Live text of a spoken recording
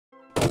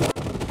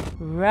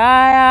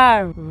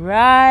Riley.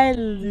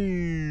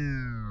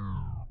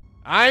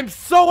 I'm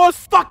so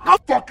stuck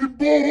up fucking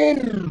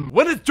bored.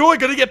 When is Joy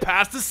gonna get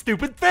past this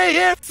stupid thing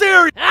here?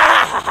 Serious?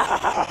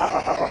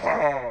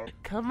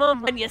 Come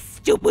on, you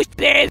stupid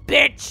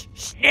bitch,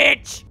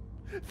 snitch.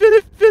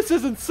 This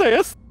isn't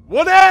sis.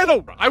 What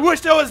animal? I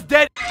wish I was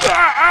dead.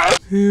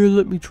 Here,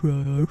 let me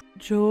try.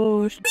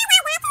 Josh.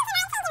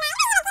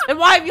 And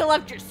why have you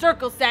left your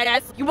circle, sad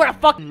ass? You wanna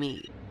fuck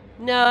me?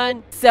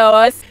 None.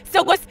 So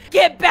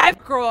get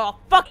back, girl.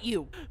 Fuck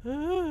you.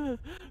 Dang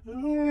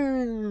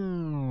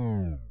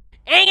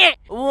it!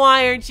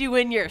 Why aren't you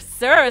in your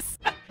circus?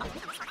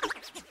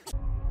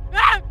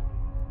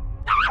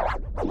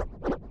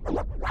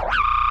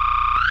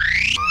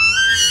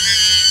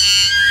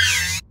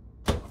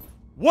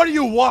 What are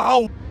you,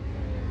 wow?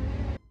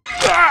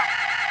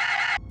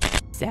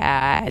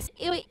 Sass.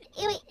 Ew,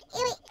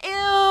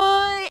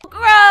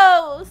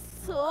 gross.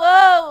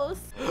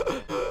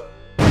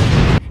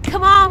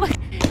 Come on,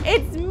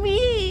 it's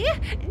me,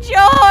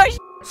 George.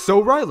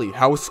 So Riley,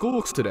 how was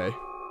school today?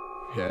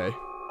 Hey.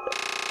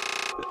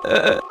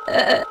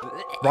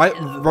 Right.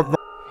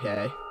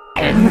 Hey.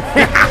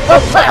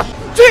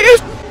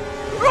 Jeez!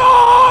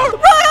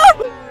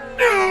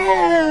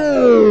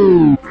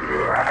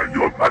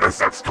 Your mother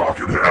starts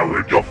talking hell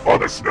and your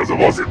father smells a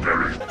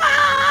wasnberry.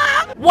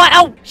 What?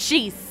 Oh,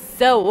 she's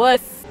so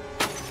wuss.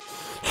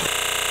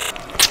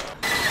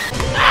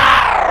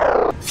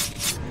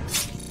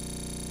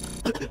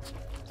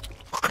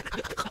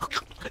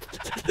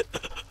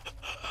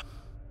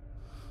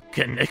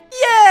 Connect.